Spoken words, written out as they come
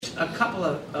a couple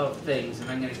of things, and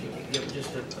I'm going to give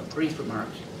just a brief remark.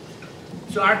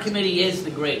 So our committee is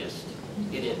the greatest.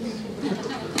 It is.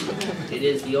 It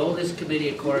is the oldest committee,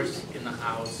 of course, in the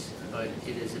House, but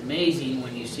it is amazing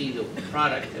when you see the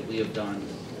product that we have done,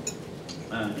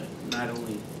 not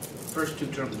only first 2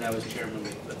 terms I was chairman,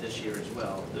 but this year as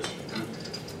well.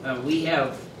 We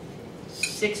have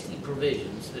 60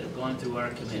 provisions that have gone through our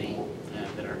committee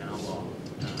that are now law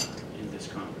in this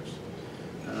Congress.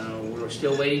 We're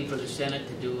still waiting for the Senate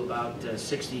to do about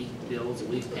 60 bills that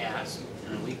we've passed.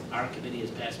 Our committee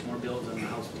has passed more bills on the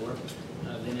House floor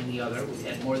than any other. We've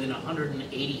had more than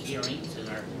 180 hearings in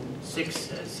our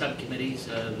 6 subcommittees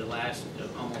the last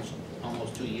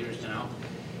almost 2 years now.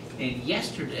 And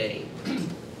yesterday,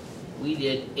 we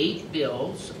did 8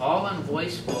 bills, all on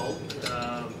voice vote,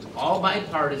 all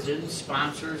bipartisan,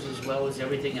 sponsors as well as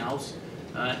everything else,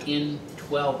 in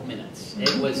 12 minutes.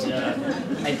 It was,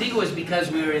 I think it was because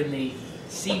we were in the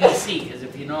CBC, because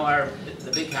if you know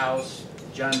the big house,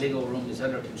 John Diggle room is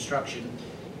under construction.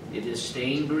 It is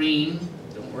staying green.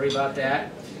 Don't worry about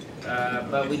that.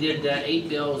 But we did 8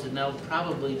 bills, and they'll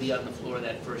probably be on the floor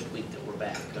that first week that we're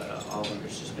back, all under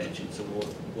suspension. So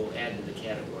we'll add to the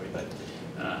category. But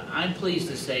I'm pleased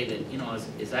to say that, you know,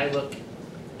 as I look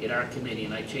at our committee,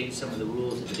 and I changed some of the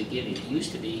rules at the beginning. It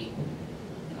used to be,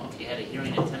 you know, if you had a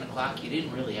hearing at 10 o'clock, you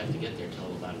didn't really have to get there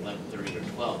till about 11:30 or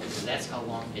 12, because that's how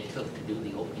long it took to do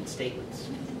the opening statements.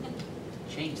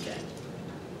 Change that.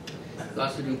 We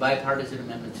also do bipartisan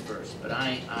amendments first, but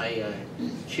I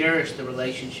cherish the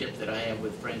relationship that I have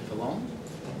with Frank Pallone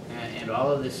and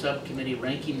all of the subcommittee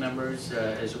ranking members,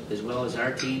 as well as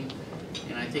our team.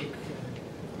 And I think,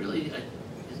 really,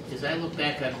 as I look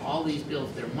back on all these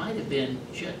bills, there might have been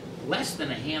just less than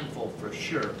a handful for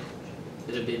sure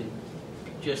that have been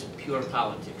just pure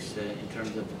politics in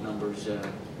terms of numbers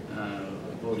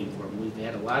voting for them. We've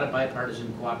had a lot of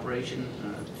bipartisan cooperation,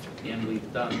 and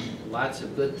we've done lots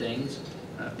of good things.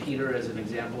 Peter, as an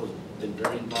example, has been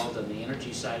very involved on the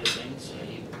energy side of things.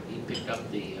 He picked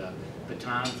up the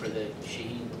baton for the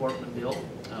Shaheen-Portman bill,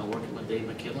 working with Dave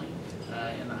McKinley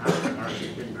in the House. Mark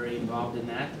has been very involved in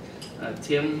that.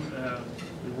 Tim,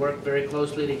 we worked very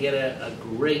closely to get a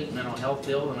great mental health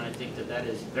bill, and I think that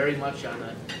is very much on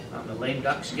the lame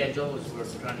duck schedule as we're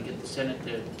trying to get the Senate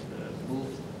to move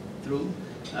through.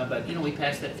 But, you know, we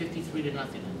passed that 53 to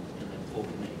nothing in the full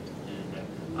committee.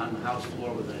 And on the House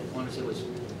floor with, I want to say it was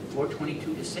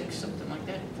 422 to 6, something like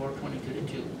that, 422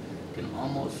 to 2. Can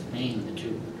almost name the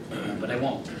 2, but I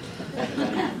won't.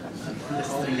 This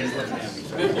thing is looking at me.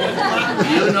 So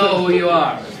you know who you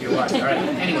are if you watch. All right.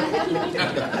 Anyway,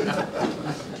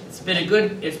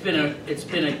 it's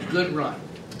been a good run,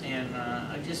 and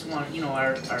I just want, you know,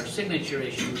 our signature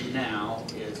issue now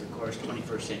is, of course,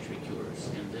 21st Century Cures,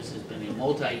 and this has been a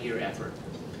multi-year effort.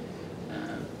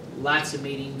 Lots of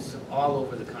meetings all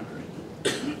over the country.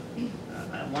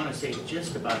 I want to say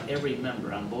just about every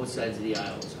member on both sides of the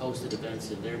aisle has hosted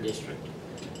events in their district,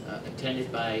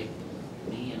 attended by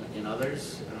me and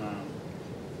others,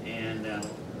 and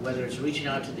whether it's reaching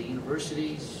out to the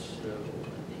universities,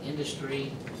 the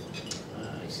industry.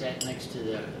 I sat next to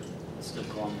the, I still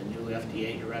call him the new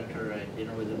FDA director. I had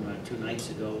dinner with him 2 nights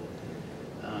ago.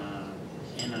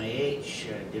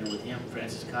 NIH, dinner with him,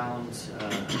 Francis Collins.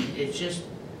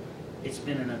 It's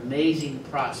been an amazing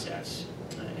process.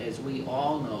 As we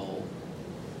all know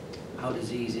how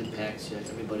disease impacts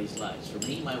everybody's lives. For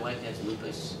me, my wife has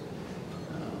lupus.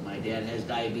 My dad has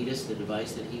diabetes, the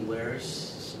device that he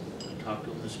wears. I talked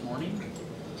to him this morning.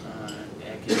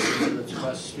 Back in the lives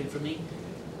across the street from me.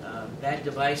 That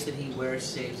device that he wears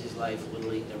saves his life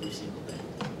literally every single day.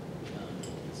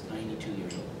 He's 92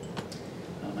 years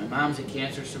old. My mom's a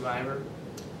cancer survivor,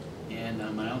 and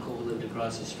my uncle who lived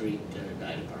across the street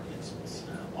died of Parkinson's.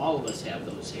 All of us have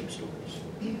those same stories.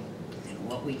 And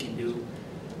what we can do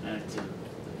to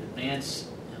advance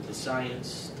the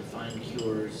science, to find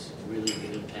cures, really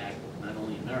will impact not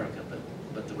only America,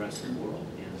 but the rest of the world.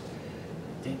 And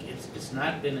I think it's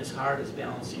not been as hard as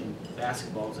balancing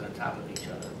basketballs on top of each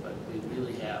other, but we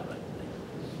really have,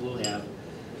 we'll have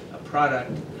a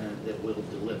product that will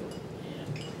deliver.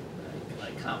 And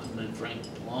I compliment Frank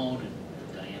Pallone and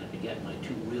Diana Beget, my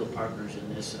 2 real partners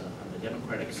in this on the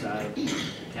Democratic side. We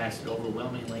passed it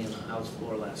overwhelmingly on the House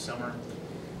floor last summer.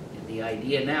 And the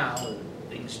idea now,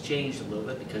 things changed a little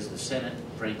bit because the Senate,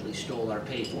 frankly, stole our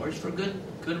pay-fors for good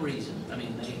reason. I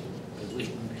mean, I don't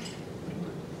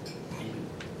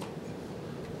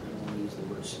want to use the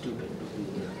word stupid, but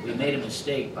we made a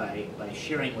mistake by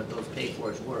sharing what those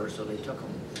pay-fors were, so they took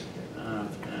them.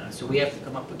 So we have to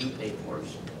come up with new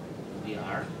pay-fors. We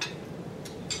are.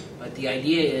 But the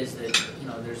idea is that, you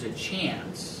know, there's a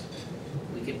chance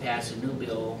we we can pass a new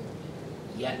bill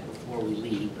yet before we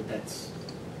leave, but that's,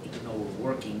 even though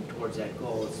we're working towards that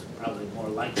goal, it's probably more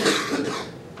likely to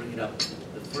bring it up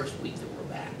the first week that we're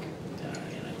back.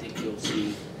 And I think you'll see,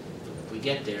 if we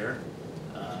get there,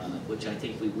 which I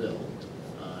think we will,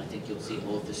 I think you'll see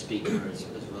both the speaker as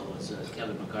well as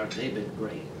Kevin McCarthy, they've been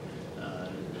great,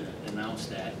 announce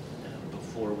that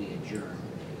before we adjourn.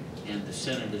 And the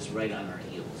Senate is right on our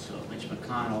heels. So Mitch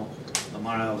McConnell,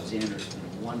 Lamar Alexander has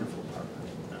been a wonderful partner.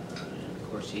 And of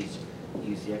course, he's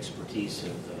used the expertise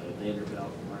of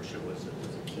Vanderbilt. Marcia was a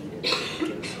key to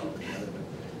get us all together.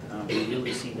 But we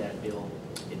really see that bill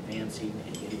advancing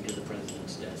and getting to the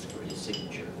president's desk for his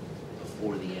signature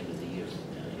before the end of the year.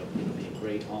 It'll be a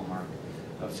great hallmark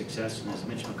of success. And as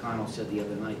Mitch McConnell said the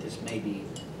other night, this may be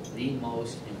the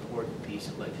most important piece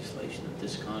of legislation that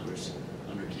this Congress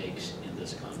undertakes in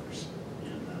this Congress.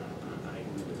 And I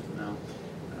agree with him. Now,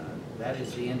 that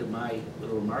is the end of my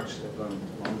little remarks. They've gone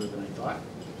longer than I thought.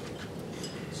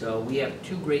 So we have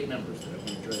two great members that are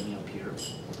going to join me up here.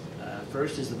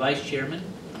 First is the vice chairman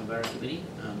of our committee,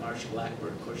 Marcia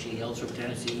Blackburn. Of course, she hails from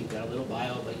Tennessee. You've got a little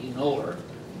bio, but you know her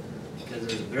because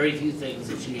there's very few things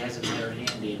that she hasn't had her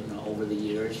hand in over the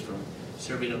years, from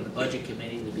serving on the budget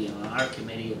committee to being on our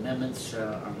committee, amendments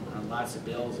on lots of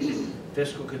bills.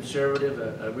 Fiscal conservative,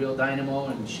 a real dynamo,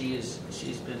 and she's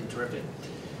been terrific.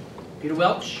 Peter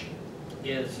Welch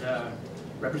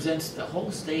represents the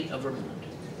whole state of Vermont,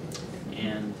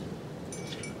 and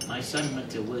my son went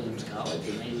to Williams College,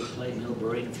 and they would play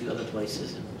Millbury and a few other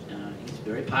places, and he's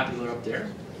very popular up there,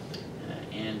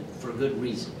 and for good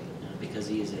reason, because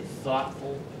he is a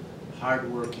thoughtful,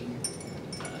 hardworking,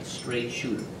 straight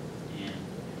shooter.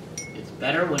 It's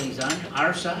better when he's on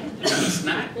our side than when he's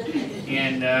not.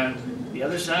 And the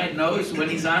other side knows when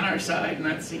he's on our side,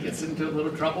 and he gets into a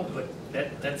little trouble, but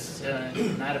that's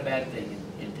not a bad thing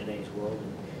in today's world.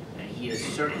 And he is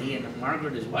certainly, he and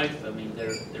Margaret, his wife, I mean,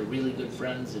 they're really good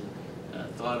friends, and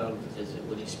thought of as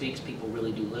when he speaks, people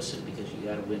really do listen, because you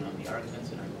got to win on the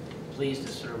arguments. And I'm pleased to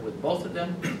serve with both of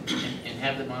them and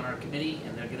have them on our committee,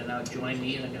 and they're going to now join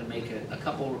me, and I'm going to make a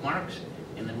couple remarks,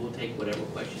 and then we'll take whatever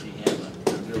questions you have on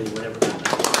really whatever.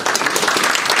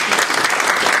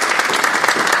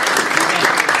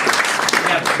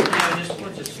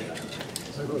 Let's just sit up.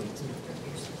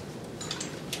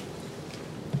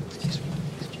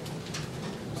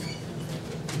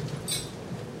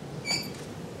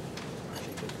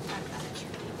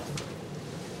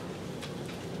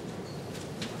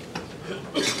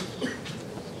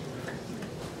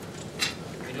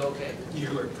 You do okay?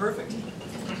 You are perfect.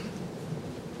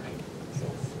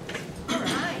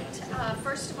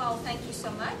 First of all, thank you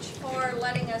so much for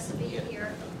letting us be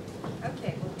here.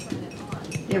 Okay, we'll turn it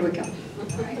on. There we go.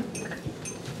 All right.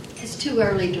 It's too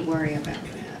early to worry about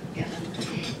that.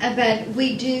 Yeah. But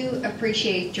we do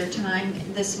appreciate your time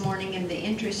this morning and the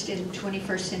interest in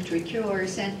 21st Century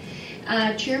Cures. And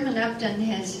Chairman Upton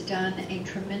has done a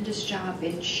tremendous job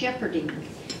in shepherding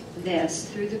this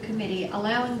through the committee,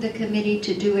 allowing the committee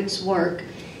to do its work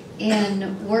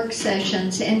in work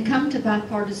sessions and come to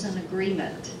bipartisan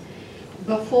agreement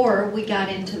before we got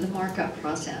into the markup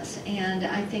process. And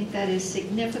I think that is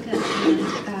significant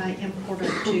and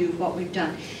important to what we've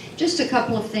done. Just a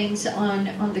couple of things on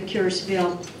the Cures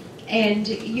bill, and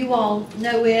you all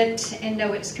know it and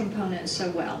know its components so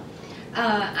well.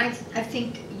 I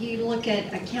think you look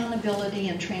at accountability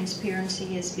and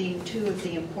transparency as being two of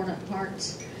the important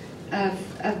parts of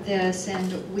this,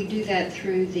 and we do that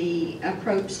through the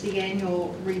approach, the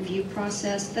annual review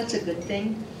process. That's a good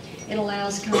thing. It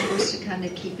allows Congress to kind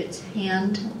of keep its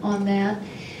hand on that.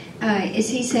 As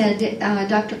he said,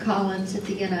 Dr. Collins at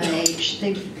the NIH,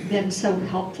 they've been so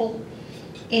helpful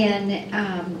in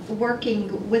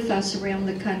working with us around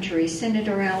the country.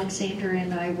 Senator Alexander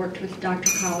and I worked with Dr.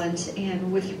 Collins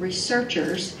and with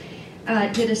researchers,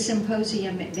 did a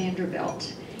symposium at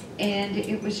Vanderbilt. And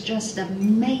it was just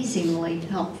amazingly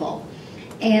helpful.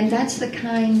 And that's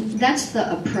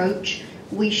the approach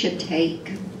we should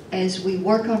take as we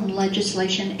work on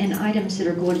legislation and items that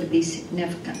are going to be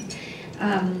significant.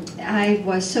 I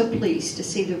was so pleased to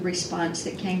see the response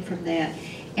that came from that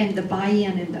and the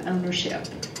buy-in and the ownership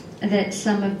that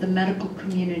some of the medical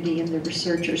community and the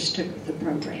researchers took of the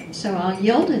program. So I'll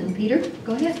yield, and Peter,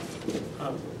 go ahead.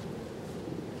 All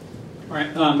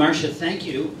right, Marcia, thank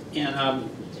you. And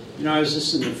I was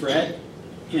listening to Fred,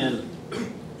 and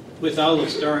with all the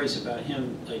stories about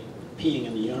him, like peeing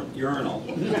in the urinal,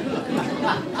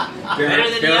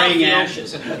 burying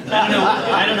ashes.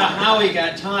 I don't know how he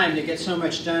got time to get so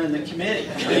much done in the committee.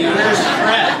 I mean, where's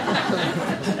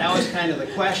Fred? That was kind of the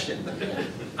question.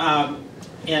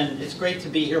 And it's great to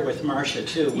be here with Marcia,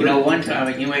 too. You know, one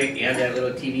time, you might have that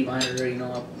little TV monitor, you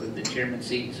know, up with the chairman's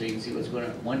seat so you can see what's going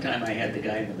on. One time I had the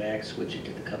guy in the back switch it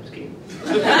to the Cubs game.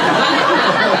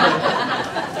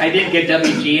 I did get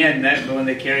WGN that when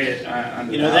they carried it on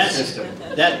the system.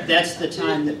 That's the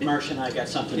time that Marcia and I got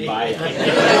something to buy.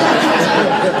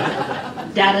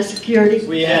 Data security.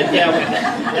 We had,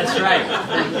 that's right.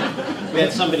 We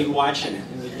had somebody watching,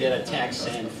 and we'd get a text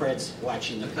saying, Fred's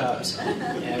watching the Cubs,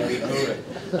 and we'd move it.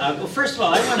 Well, first of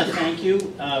all, I want to thank you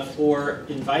for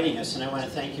inviting us, and I want to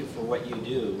thank you for what you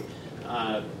do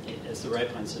as the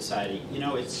Ripon Society. You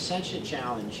know, it's such a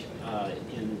challenge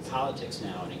in politics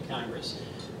now and in Congress,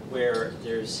 where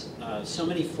there's so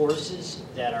many forces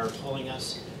that are pulling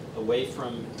us away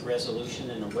from resolution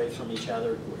and away from each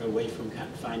other, away from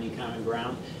finding common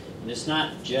ground. And it's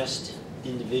not just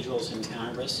individuals in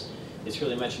Congress. It's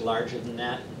really much larger than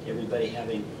that. Everybody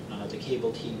having the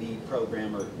cable TV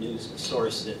program or news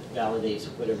source that validates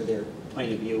whatever their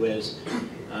point of view is.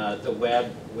 The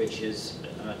web, which is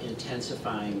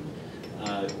intensifying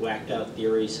whacked out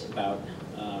theories about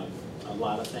a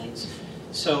lot of things.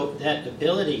 So that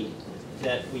ability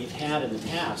that we've had in the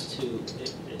past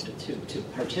to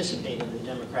participate in the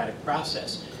democratic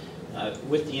process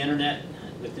with the internet,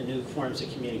 with the new forms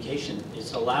of communication,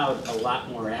 it's allowed a lot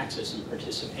more access and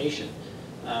participation,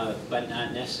 but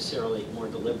not necessarily more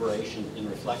deliberation and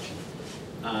reflection.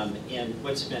 And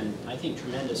what's been, I think,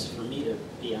 tremendous for me to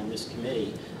be on this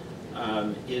committee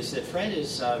is that Fred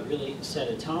has really set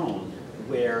a tone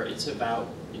where it's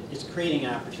creating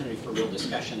an opportunity for real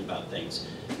discussion about things,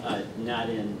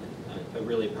 not in a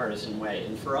really partisan way.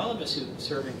 And for all of us who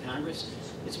serve in Congress,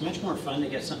 it's much more fun to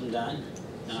get something done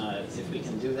if we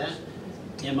can do that.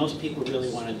 And most people really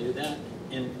want to do that.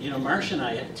 And you know, Marcia and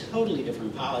I have totally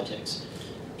different politics,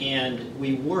 and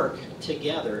we work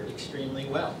together extremely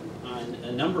well on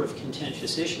a number of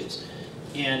contentious issues.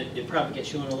 And it probably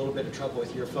gets you in a little bit of trouble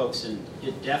with your folks, and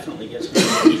it definitely gets me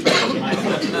in trouble with my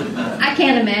folks. I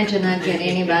can't imagine I'd get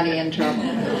anybody in trouble.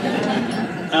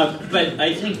 But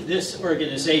I think this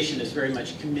organization is very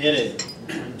much committed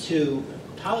to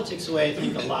politics the way I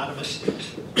think a lot of us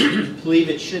believe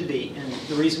it should be, and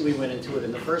the reason we went into it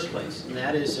in the first place. And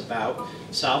that is about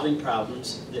solving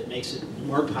problems that makes it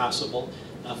more possible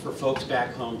for folks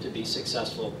back home to be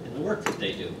successful in the work that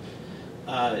they do.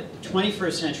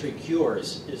 21st Century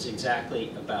Cures is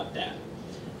exactly about that.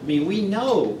 I mean, we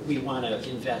know we want to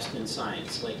invest in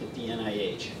science, like at the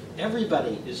NIH.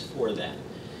 Everybody is for that.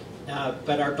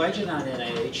 But our budget on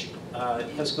NIH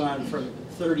has gone from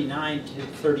 39 to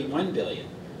 31 billion.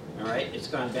 All right, it's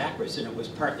gone backwards, and it was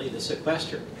partly the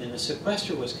sequester. And the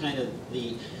sequester was kind of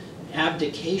the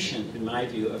abdication, in my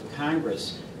view, of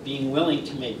Congress being willing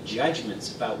to make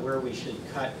judgments about where we should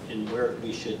cut and where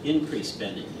we should increase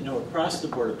spending. You know,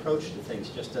 across-the-board approach to things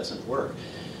just doesn't work.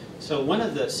 So one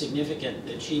of the significant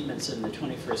achievements in the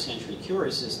 21st Century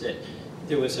Cures is that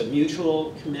there was a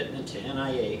mutual commitment to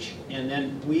NIH, and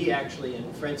then we actually,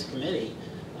 in Fred's committee,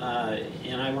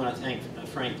 and I want to thank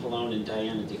Frank Pallone and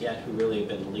Diana DeGette, who really have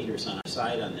been the leaders on our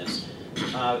side on this,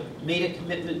 made a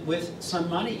commitment with some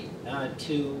money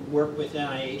to work with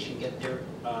NIH and get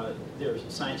their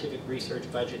scientific research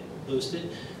budget boosted,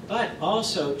 but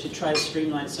also to try to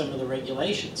streamline some of the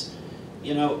regulations.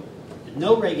 You know,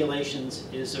 no regulations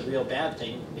is a real bad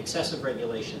thing. Excessive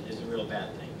regulation is a real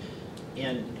bad thing.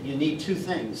 And you need two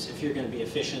things if you're going to be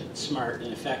efficient, smart,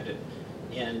 and effective.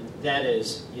 And that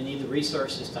is, you need the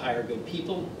resources to hire good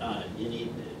people, you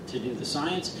need to do the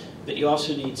science, but you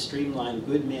also need streamlined,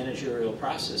 good managerial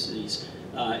processes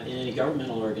in any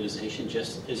governmental organization,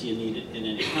 just as you need it in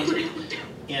any country.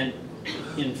 And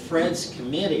in Fred's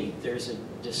committee, there's a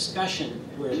discussion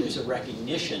where there's a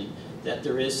recognition that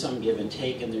there is some give and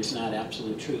take, and there's not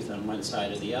absolute truth on one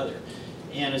side or the other.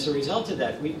 And as a result of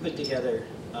that, we put together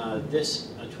this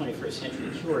 21st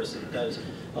Century Cures that does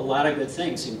a lot of good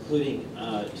things, including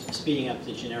speeding up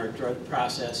the generic drug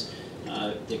process.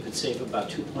 They could save about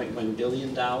 $2.1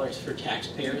 billion for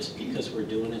taxpayers because we're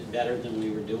doing it better than we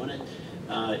were doing it.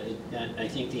 I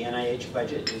think the NIH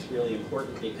budget is really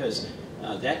important because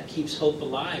that keeps hope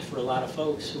alive for a lot of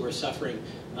folks who are suffering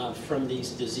from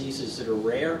these diseases that are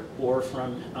rare or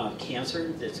from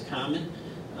cancer that's common.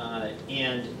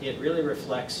 And it really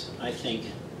reflects, I think,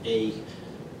 a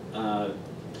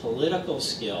political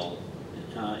skill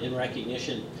in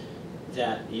recognition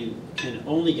that you can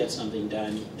only get something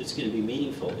done that's going to be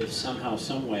meaningful if somehow,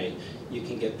 some way, you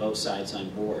can get both sides on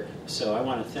board. So I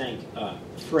want to thank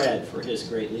Fred for his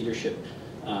great leadership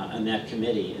on that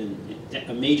committee. And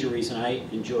a major reason I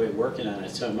enjoy working on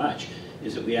it so much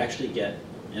is that we actually get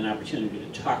an opportunity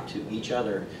to talk to each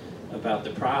other about the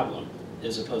problem.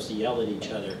 as opposed to yell at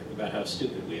each other about how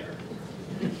stupid we are.